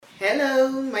Hello,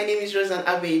 my name is Rosan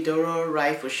Abeidoro,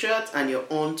 Rai for short, and you're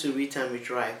on to Read Time with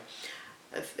Rai.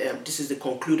 This is the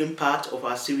concluding part of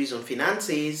our series on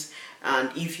finances,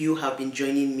 and if you have been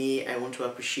joining me, I want to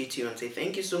appreciate you and say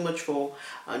thank you so much for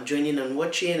joining and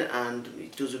watching,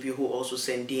 and those of you who also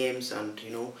send DMs and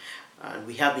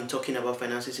we have been talking about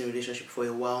finances in relationship for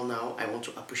a while now. I want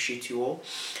to appreciate you all.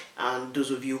 And those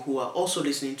of you who are also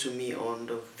listening to me on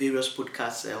the various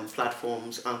podcast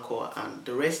platforms, Anchor and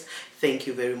the rest, thank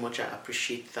you very much. I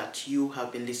appreciate that you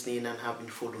have been listening and have been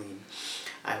following.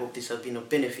 I hope this has been of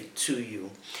benefit to you.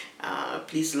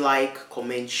 Please like,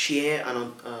 comment, share and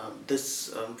on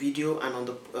this video and on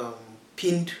the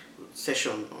pinned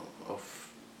section of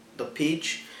the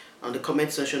page. On the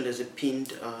comment section, there's a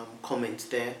pinned comment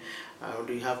there.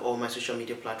 You have all my social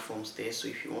media platforms there, so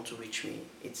if you want to reach me,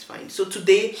 it's fine. So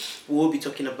today, we will be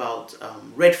talking about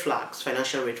red flags,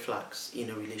 financial red flags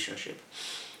in a relationship.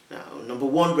 Now, number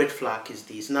one red flag is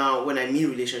this. Now, when I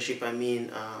mean relationship, I mean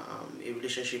a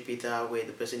relationship either where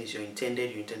the person is you intend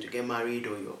to get married,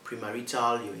 or you're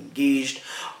premarital, you're engaged,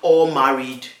 or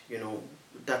married,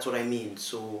 that's what I mean.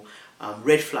 So,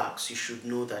 red flags, you should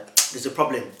know that there's a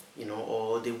problem,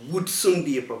 or there would soon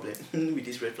be a problem with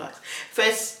these red flags.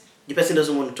 First, the person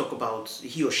doesn't want to talk about,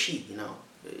 he or she,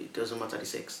 it doesn't matter the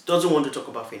sex, doesn't want to talk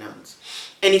about finance.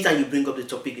 Anytime you bring up the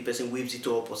topic, the person waves it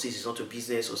up or says it's not a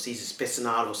business or says it's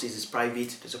personal or says it's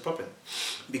private, there's a problem.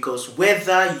 Because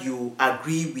whether you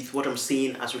agree with what I'm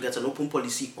saying as regards an open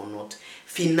policy or not,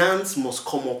 finance must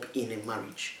come up in a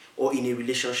marriage or in a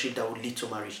relationship that would lead to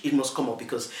marriage. It must come up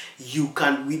because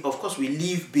we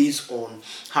live based on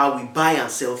how we buy and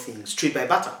sell things, trade by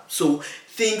barter. So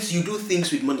you do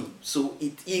things with money. So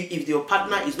if your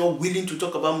partner is not willing to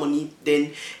talk about money,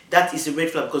 then that is a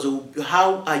red flag, because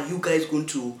how are you guys going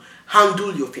to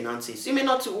handle your finances? You may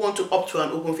not want to opt for an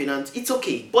open finance, it's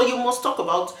okay, but you must talk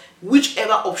about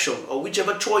whichever option or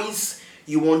whichever choice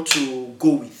you want to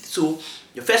go with. So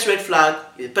your first red flag,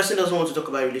 the person doesn't want to talk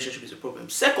about a relationship, is a problem.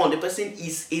 Second, the person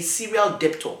is a serial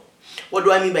debtor. What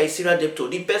do I mean by a serial debtor?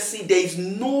 The person, there is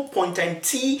no point in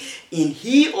time in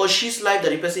he or she's life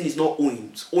that the person is not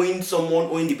owing someone,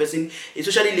 owing the person,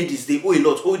 especially ladies, they owe a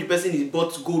lot. Owe the person he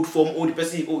bought gold from, owe the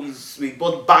person he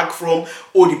bought bag from,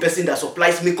 owe the person that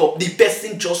supplies makeup. The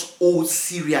person just owes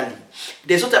serially.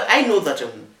 There's what I know that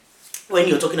when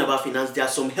you're talking about finance, there are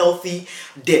some healthy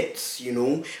debts,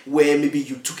 where maybe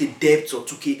you took a debt or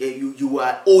you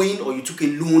are owing, or you took a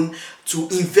loan to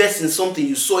invest in something.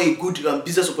 You saw a good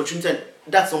business opportunity, and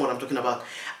that's not what I'm talking about.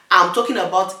 I'm talking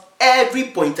about every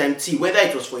point in time, whether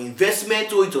it was for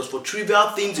investment or it was for trivial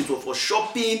things, it was for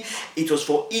shopping, it was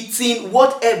for eating,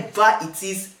 whatever it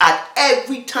is, at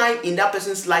every time in that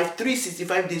person's life,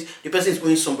 365 days, the person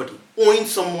is owing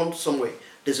someone somewhere.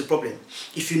 There's a problem.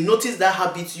 If you notice that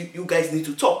habit, you guys need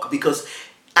to talk, because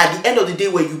at the end of the day,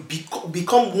 when you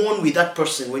become one with that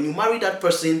person, when you marry that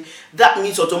person, that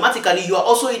means automatically you are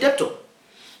also a debtor.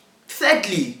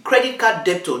 Thirdly, credit card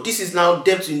debtor. This is now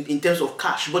debt in terms of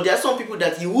cash, but there are some people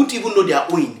that you won't even know they are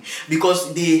owing,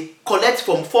 because they collect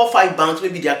from 4 or 5 banks,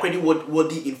 maybe they are credit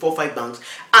worthy in 4 or 5 banks,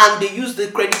 and they use the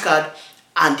credit card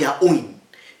and they are owing.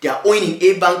 They are owing in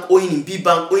A bank, owing in B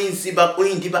bank, owing in C bank,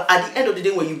 owing in D bank. At the end of the day,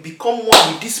 when you become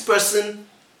one with this person,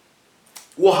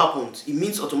 what happens? It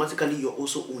means automatically you're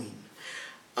also owing.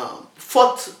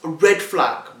 Fourth red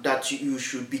flag that you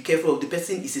should be careful of: the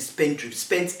person is a spendthrift,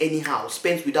 spends anyhow,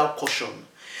 spends without caution.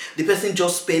 The person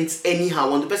just spends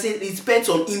anyhow, and the person, it spends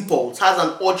on impulse, has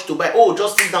an urge to buy. Oh,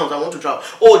 just sit down, I want to travel.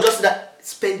 Oh, just that.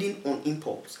 Spending on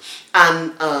impulse.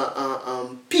 And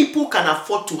people can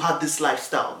afford to have this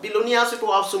lifestyle. Billionaires,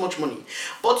 people have so much money.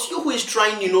 But you who is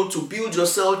trying, to build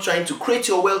yourself, trying to create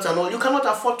your wealth and all, you cannot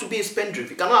afford to be a spendthrift.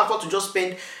 You cannot afford to just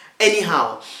spend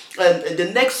anyhow.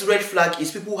 The next red flag is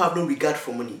people who have no regard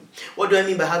for money. What do I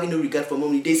mean by having no regard for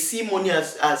money? They see money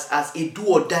as a do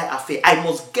or die affair. I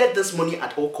must get this money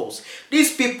at all costs.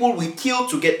 These people will kill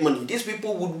to get money. These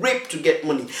people would rape to get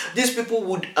money. These people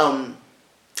would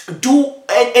do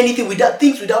anything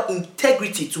without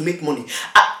integrity to make money.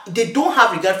 They don't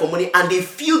have regard for money, and they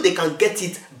feel they can get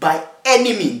it by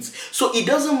any means. So it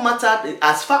doesn't matter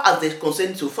as far as they're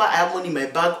concerned. So far I have money in my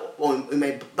bank, or in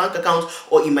my bank account,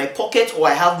 or in my pocket, or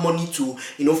I have money to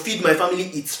feed my family,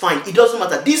 it's fine. It doesn't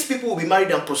matter. These people will be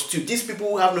married and prostitute. These people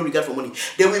who have no regard for money,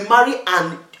 they will marry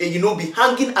and be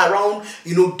hanging around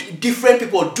different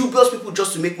people, dubious people,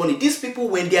 just to make money. These people,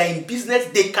 when they are in business,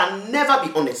 they can never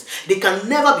be honest, they can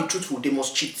never be truthful, they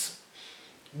must cheat.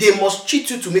 They must cheat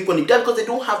you to make money. That's because they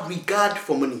don't have regard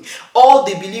for money. All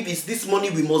they believe is this money,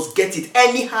 we must get it.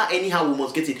 Anyhow, we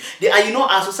must get it. And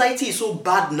our society is so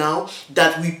bad now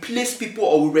that we place people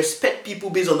or we respect people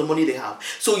based on the money they have.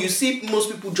 So you see most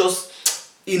people just,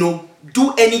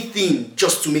 do anything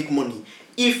just to make money.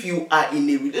 If you are in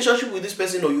a relationship with this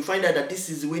person, or you find out that this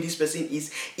is the way this person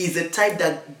is a type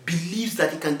that believes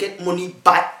that he can get money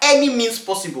by any means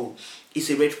possible, it's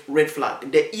a red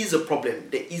flag. There is a problem.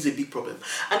 There is a big problem.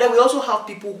 And then we also have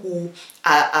people who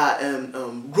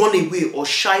run away or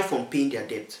shy from paying their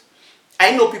debt.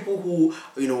 I know people who,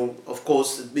 of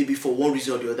course, maybe for one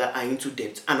reason or the other are into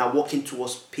debt and are working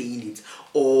towards paying it.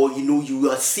 Or, you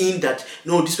are seeing that,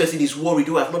 no, this person is worried,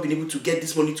 oh, I've not been able to get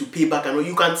this money to pay back. And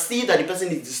you can see that the person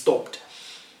is disturbed.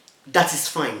 That is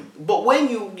fine. But when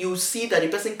you see that the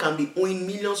person can be owing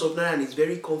millions of naira and is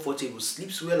very comfortable,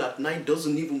 sleeps well at night,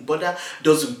 doesn't even bother,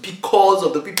 doesn't pick calls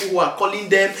of the people who are calling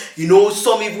them,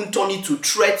 some even turn it to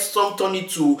threats, some turn it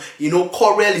to,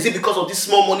 quarrel. Is it because of this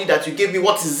small money that you gave me?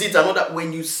 What is it? And all that.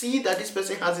 When you see that this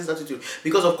person has this attitude,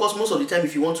 because of course most of the time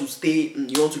if you want to stay,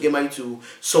 you want to get married to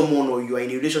someone, or you are in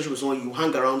a relationship with someone, you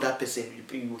hang around that person.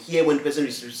 You hear when the person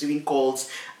is receiving calls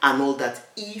and all that.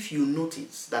 If you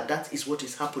notice that that is what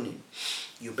is happening,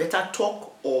 you better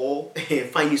talk or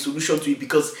find a solution to it,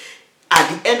 because at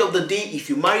the end of the day, if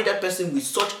you marry that person with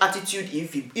such attitude,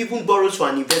 if he even borrows for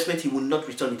an investment, he will not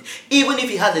return it. Even if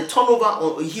he has a turnover,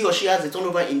 or he or she has a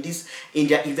turnover in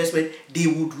their investment, they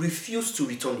would refuse to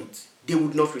return it. They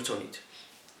would not return it.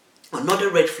 Another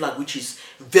red flag, which is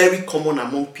very common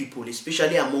among people,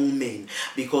 especially among men,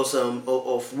 because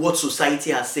of what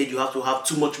society has said, you have to have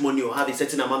too much money or have a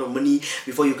certain amount of money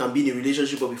before you can be in a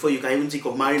relationship, or before you can even think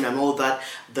of marrying and all that.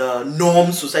 The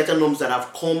norms, societal norms that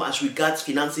have come as regards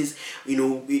finances,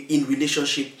 in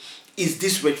relationship, is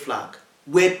this red flag,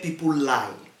 where people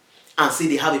lie and say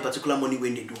they have a particular money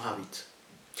when they don't have it.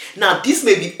 Now, this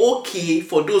may be okay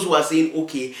for those who are saying,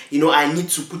 okay, I need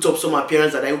to put up some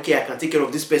appearance that I can take care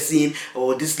of this person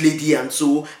or this lady, and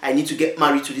so I need to get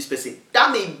married to this person.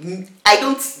 I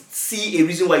don't see a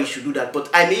reason why you should do that,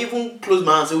 but I may even close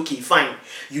my eyes and say, okay, fine,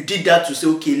 you did that to say,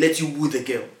 okay, let you woo the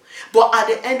girl. But at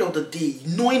the end of the day,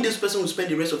 knowing this person will spend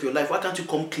the rest of your life, why can't you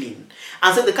come clean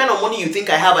and say, the kind of money you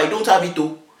think I have, I don't have it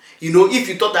though. If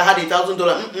you thought I had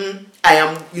 $1,000, I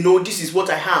am, this is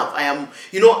what I have. I am,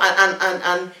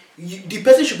 the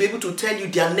person should be able to tell you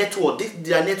their net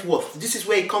worth. This is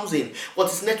where it comes in.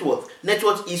 What is net worth? Net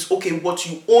worth is, okay, what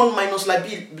you own minus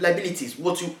liabilities,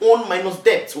 what you own minus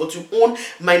debts, what you own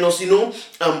minus,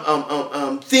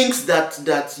 things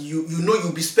that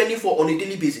you'll be spending for on a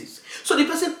daily basis. So the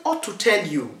person ought to tell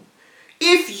you.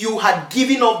 If you had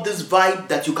given up this vibe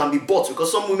that you can be bought,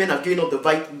 because some women have given up the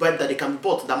vibe that they can be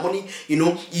bought, that money,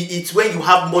 it's when you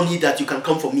have money that you can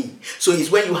come for me. So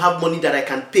it's when you have money that I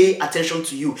can pay attention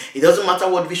to you. It doesn't matter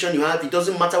what vision you have. It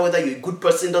doesn't matter whether you're a good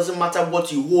person. It doesn't matter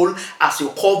what you hold as your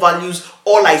core values.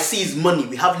 All I see is money.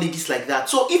 We have ladies like that.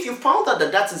 So if you found out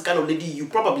that is the kind of lady you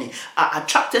probably are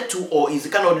attracted to, or is the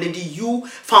kind of lady you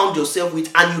found yourself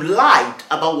with, and you lied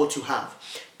about what you have,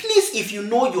 please, if you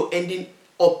know you're ending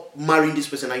up marrying this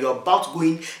person and you're about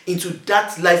going into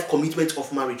that life commitment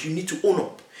of marriage, you need to own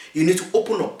up. You need to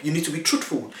open up. You need to be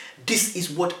truthful. This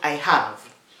is what I have.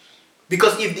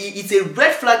 Because it's a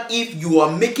red flag if you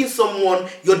are making someone,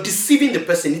 you're deceiving the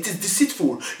person. It is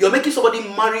deceitful. You're making somebody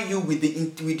marry you with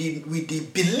the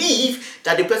belief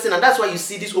that the person, and that's why you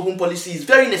see this open policy is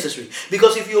very necessary.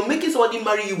 Because if you're making somebody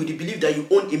marry you with the belief that you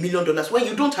own $1 million when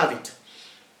you don't have it,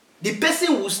 the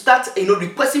person will start,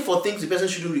 requesting for things the person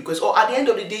shouldn't request. Or at the end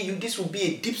of the day, this will be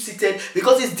a deep-seated,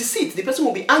 because it's deceit. The person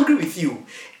will be angry with you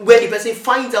when the person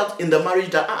finds out in the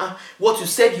marriage that what you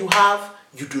said you have,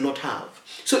 you do not have.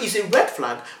 So it's a red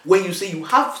flag when you say you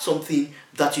have something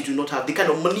that you do not have, the kind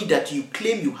of money that you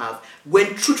claim you have,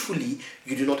 when truthfully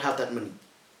you do not have that money.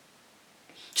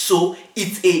 So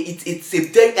it's a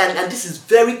very, and this is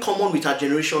very common with our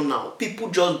generation now. People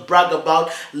just brag about,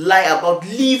 lie about,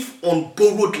 live on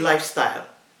borrowed lifestyle.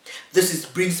 This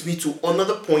brings me to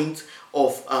another point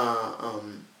of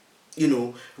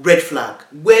red flag,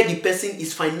 where the person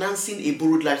is financing a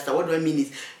borrowed lifestyle. What do I mean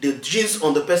is, the jeans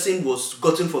on the person was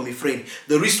gotten from a friend,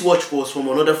 the wristwatch was from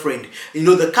another friend,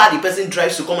 the car the person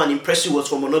drives to come and impress you was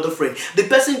from another friend. The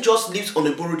person just lives on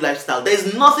a borrowed lifestyle. There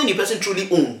is nothing the person truly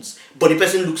owns, but the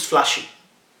person looks flashy.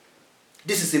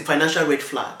 This is a financial red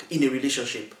flag in a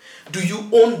relationship. Do you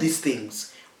own these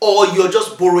things, or you're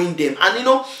just borrowing them? And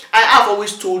I have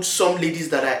always told some ladies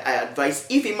that I advise,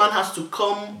 if a man has to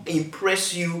come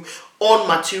impress you on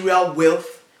material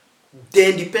wealth,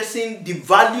 then the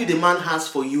value the man has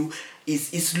for you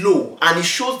is low, and it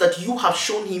shows that you have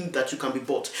shown him that you can be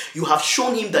bought. You have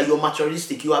shown him that you're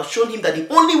materialistic. You have shown him that the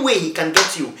only way he can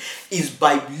get you is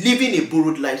by living a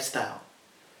borrowed lifestyle.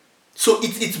 So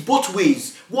it's both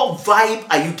ways. What vibe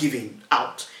are you giving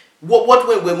out?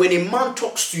 When a man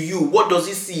talks to you, what does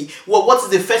he see? What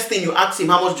is the first thing you ask him?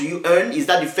 How much do you earn? Is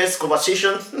that the first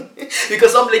conversation?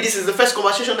 Because some ladies, is the first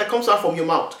conversation that comes out from your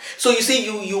mouth. So you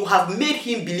see, you have made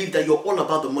him believe that you're all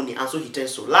about the money, and so he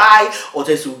tends to lie or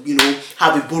tends to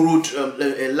have a borrowed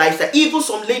lifestyle. Even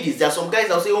some ladies, there are some guys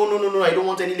that will say, oh no, I don't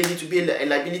want any lady to be a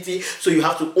liability. So you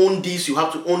have to own this, you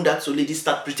have to own that. So ladies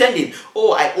start pretending,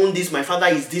 oh, I own this, my father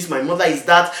is this, my mother is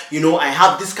that. I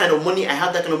have this kind of money, I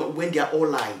have that kind of money, when they are all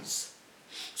lies.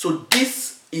 So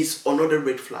this is another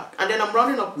red flag. And then I'm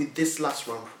rounding up with this last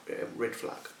one, red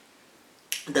flag,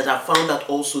 that I found out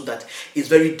also that is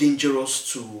very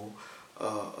dangerous to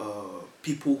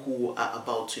people who are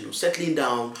about settling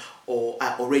down or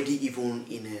are already even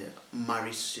in a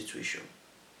marriage situation,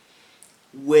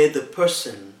 where the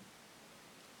person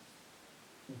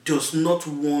does not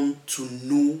want to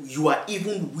know, you are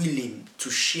even willing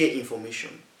to share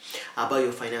information about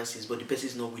your finances, but the person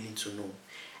is not willing to know.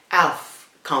 I've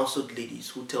counseled ladies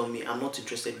who tell me, I'm not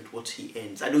interested with what he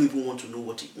earns. I don't even want to know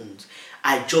what he owns.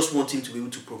 I just want him to be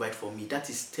able to provide for me. That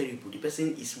is terrible. The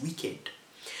person is wicked.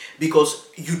 Because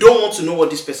you don't want to know what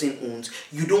this person owns.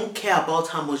 You don't care about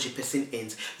how much the person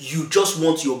earns. You just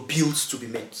want your bills to be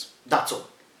met. That's all.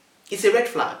 It's a red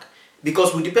flag.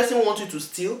 Because would the person want you to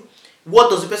steal? What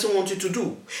does the person want you to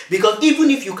do? Because even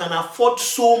if you can afford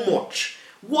so much,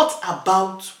 what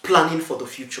about planning for the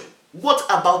future? What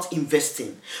about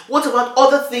investing? What about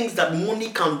other things that money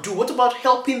can do? What about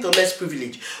helping the less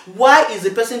privileged? Why is the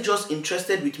person just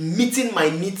interested with meeting my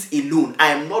needs alone?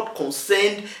 I am not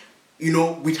concerned,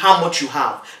 with how much you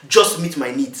have. Just meet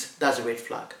my needs. That's a red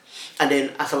flag. And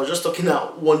then, as I was just talking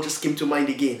now, one just came to mind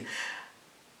again.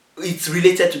 It's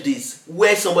related to this,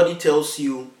 where somebody tells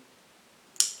you,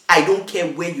 I don't care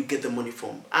where you get the money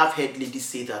from. I've heard ladies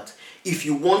say that. If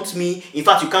you want me, in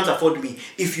fact, you can't afford me.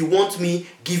 If you want me,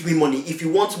 give me money. If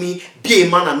you want me, be a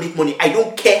man and make money. I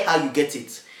don't care how you get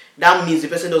it. That means the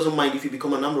person doesn't mind if you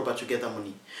become an arm robber to get that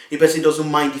money. The person doesn't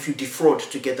mind if you defraud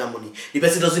to get that money. The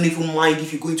person doesn't even mind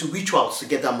if you go into rituals to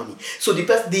get that money. So the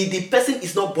person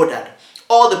is not bothered.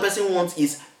 All the person wants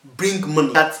is bring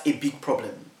money. That's a big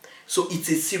problem. So it's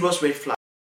a serious red flag.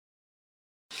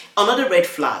 Another red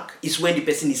flag is when the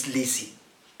person is lazy.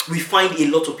 We find a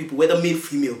lot of people, whether male,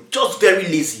 female, just very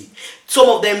lazy. Some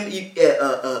of them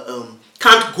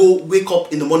can't wake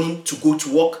up in the morning to go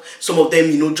to work. Some of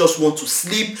them, just want to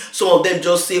sleep. Some of them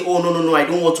just say, oh, no, I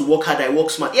don't want to work hard, I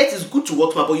work smart. Yes, it's good to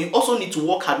work smart, but you also need to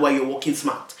work hard while you're working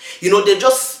smart. They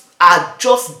are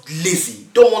just lazy,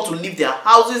 don't want to leave their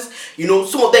houses.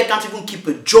 Some of them can't even keep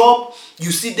a job.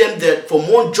 You see them there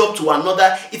from one job to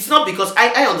another. It's not because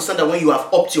I understand that when you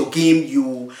have upped your game,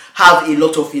 you have a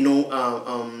lot of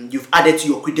you've added to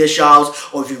your credentials,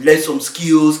 or if you've learned some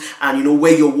skills, and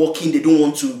where you're working they don't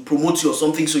want to promote you or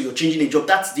something, so you're changing a job.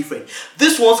 That's different.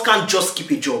 These ones can't just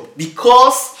keep a job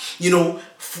because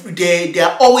they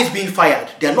are always being fired.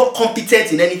 They are not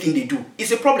competent in anything they do.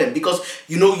 It's a problem because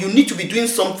you need to be doing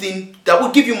something that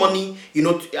will give you money.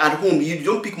 At home you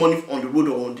don't pick money on the road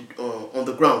or on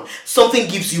the ground. Something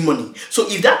gives you money. So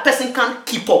if that person can't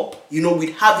keep up,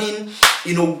 with having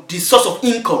the source of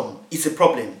income, it's a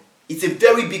problem. It's a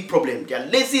very big problem. They are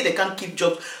lazy. They can't keep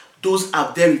jobs. Those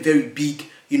are very, very big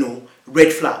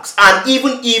red flags. And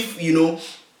even if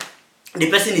the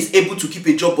person is able to keep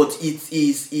a job, but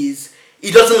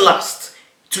it doesn't last.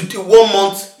 1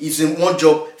 month is in one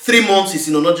job, 3 months is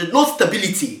in another job. No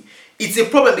stability. It's a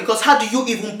problem because how do you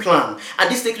even plan?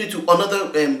 And this takes me to another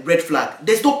red flag.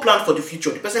 There's no plan for the future.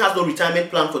 The person has no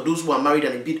retirement plan. For those who are married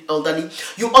and a bit elderly,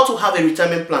 you ought to have a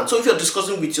retirement plan. So if you're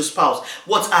discussing with your spouse,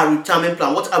 what's our retirement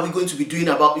plan? What are we going to be doing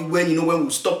about when we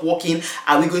stop working?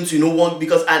 Are we going to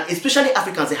because, and especially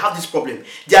Africans, they have this problem.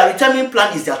 Their retirement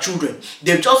plan is their children.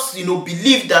 They just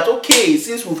believe that, okay,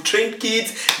 since we've trained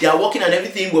kids, they are working and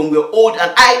everything when we're old.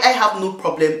 And I have no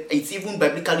problem. It's even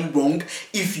biblically wrong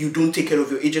if you don't take care of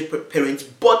your aged parents,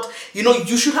 but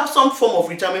you should have some form of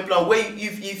retirement plan where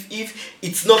if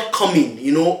it's not coming,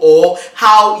 or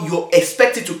how you're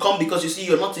expected to come, because you see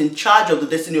you're not in charge of the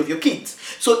destiny of your kids.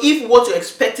 So if what you're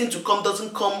expecting to come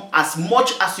doesn't come as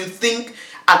much as you think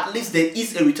at least there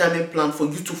is a retirement plan for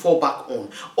you to fall back on.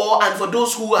 And for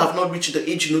those who have not reached the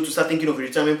age, to start thinking of a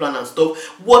retirement plan and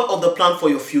stuff, what of the plan for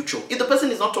your future? If the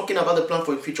person is not talking about the plan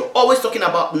for your future, always talking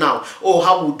about now,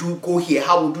 how we'll go here,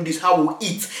 how we'll do this, how we'll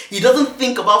eat, he doesn't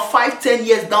think about 5-10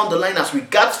 years down the line as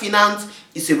regards finance,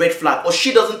 it's a red flag. Or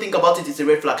she doesn't think about it, it's a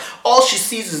red flag. All she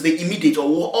sees is the immediate,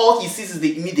 or all he sees is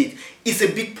the immediate. It's a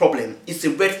big problem. It's a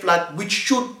red flag which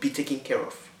should be taken care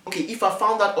of. Okay, if I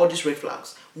found out all these red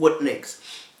flags, what next?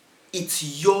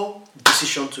 It's your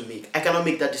decision to make. I cannot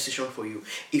make that decision for you.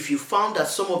 If you found that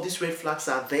some of these red flags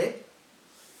are there,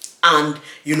 and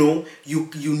you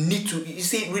need to, you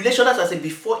see, relation, as I said,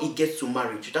 before it gets to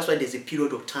marriage, that's why there's a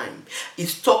period of time.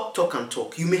 It's talk and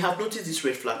talk. You may have noticed this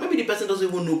red flag. Maybe the person doesn't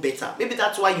even know better. Maybe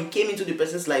that's why you came into the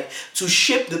person's life, to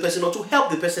shape the person or to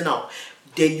help the person out.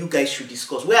 Then you guys should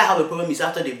discuss. Where I have a problem is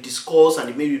after they've discussed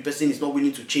and maybe the person is not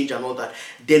willing to change and all that,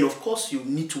 then of course you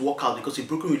need to work out, because a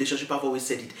broken relationship, I've always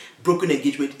said it, broken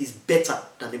engagement is better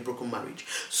than a broken marriage.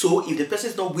 So if the person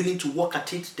is not willing to work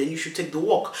at it, then you should take the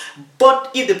walk.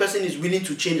 But if the person is willing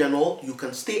to change and all, you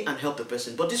can stay and help the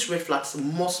person. But these red flags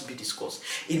must be discussed.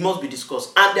 It must be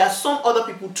discussed. And there are some other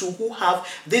people too who have,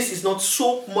 this is not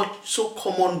so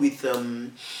common with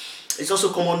it's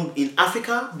also common in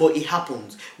Africa, but it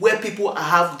happens where people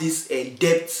have these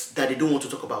debts that they don't want to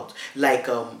talk about, like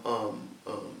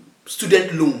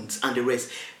student loans and the rest.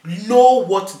 Know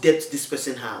what debt this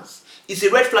person has. It's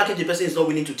a red flag if the person is not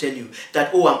willing to tell you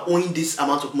that, I'm owing this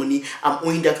amount of money, I'm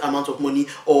owing that amount of money,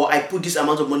 or I put this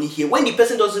amount of money here. When the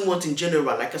person doesn't want in general,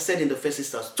 like I said in the first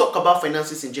instance, talk about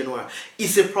finances in general,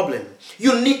 it's a problem.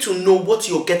 You need to know what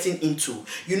you're getting into.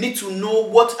 You need to know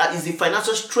what is the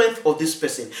financial strength of this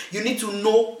person. You need to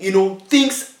know,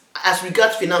 things as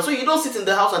regards finance. So you don't sit in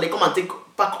the house and they come and take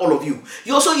back all of you.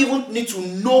 You also even need to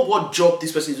know what job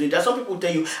this person is doing. There are some people who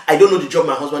tell you, I don't know the job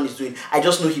my husband is doing, I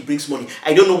just know he brings money.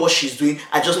 I don't know what she's doing,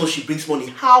 I just know she brings money.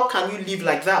 How can you live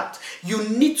like that? You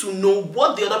need to know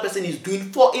what the other person is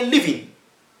doing for a living.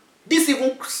 This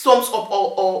even sums up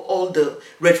all the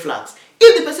red flags.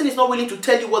 If the person is not willing to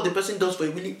tell you what the person does for a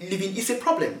living, it's a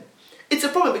problem. It's a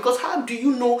problem, because how do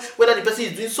you know whether the person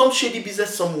is doing some shady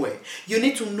business somewhere? You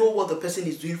need to know what the person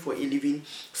is doing for a living.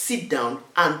 Sit down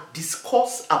and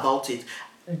discuss about it,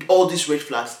 all these red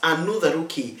flags, and know that,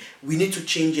 okay, we need to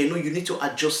change here. No, you need to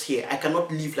adjust here. I cannot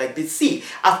live like this. See,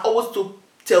 I've always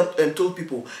told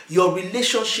people, your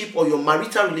relationship or your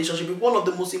marital relationship is one of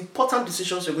the most important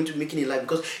decisions you're going to be making in life,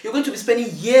 because you're going to be spending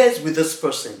years with this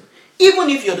person.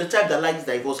 Even if you're the type that likes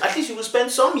divorce, at least you will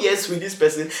spend some years with this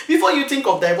person before you think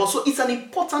of divorce. So it's an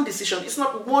important decision. It's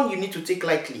not one you need to take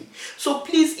lightly. So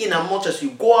please, in as much as you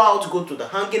go out, go to the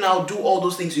hanging out, do all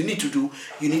those things you need to do,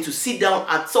 you need to sit down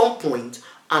at some point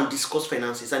and discuss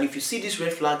finances. And if you see these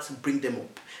red flags, bring them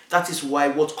up. That is why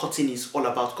what cutting is all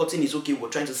about. Cutting is, okay, we're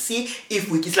trying to see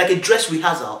if it's like a dress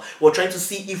rehearsal. We're trying to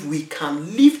see if we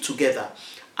can live together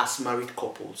as married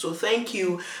couples. So thank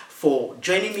you for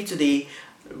joining me today.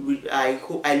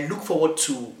 I look forward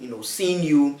to seeing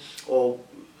you or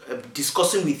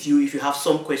discussing with you. If you have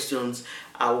some questions,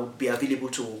 I will be available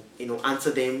to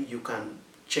answer them. You can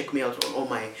check me out on all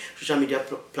my social media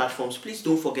platforms. Please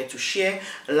don't forget to share,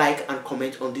 like, and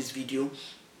comment on this video.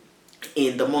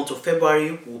 In the month of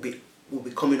February, we'll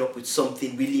be coming up with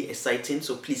something really exciting,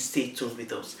 so please stay tuned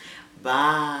with us.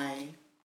 Bye.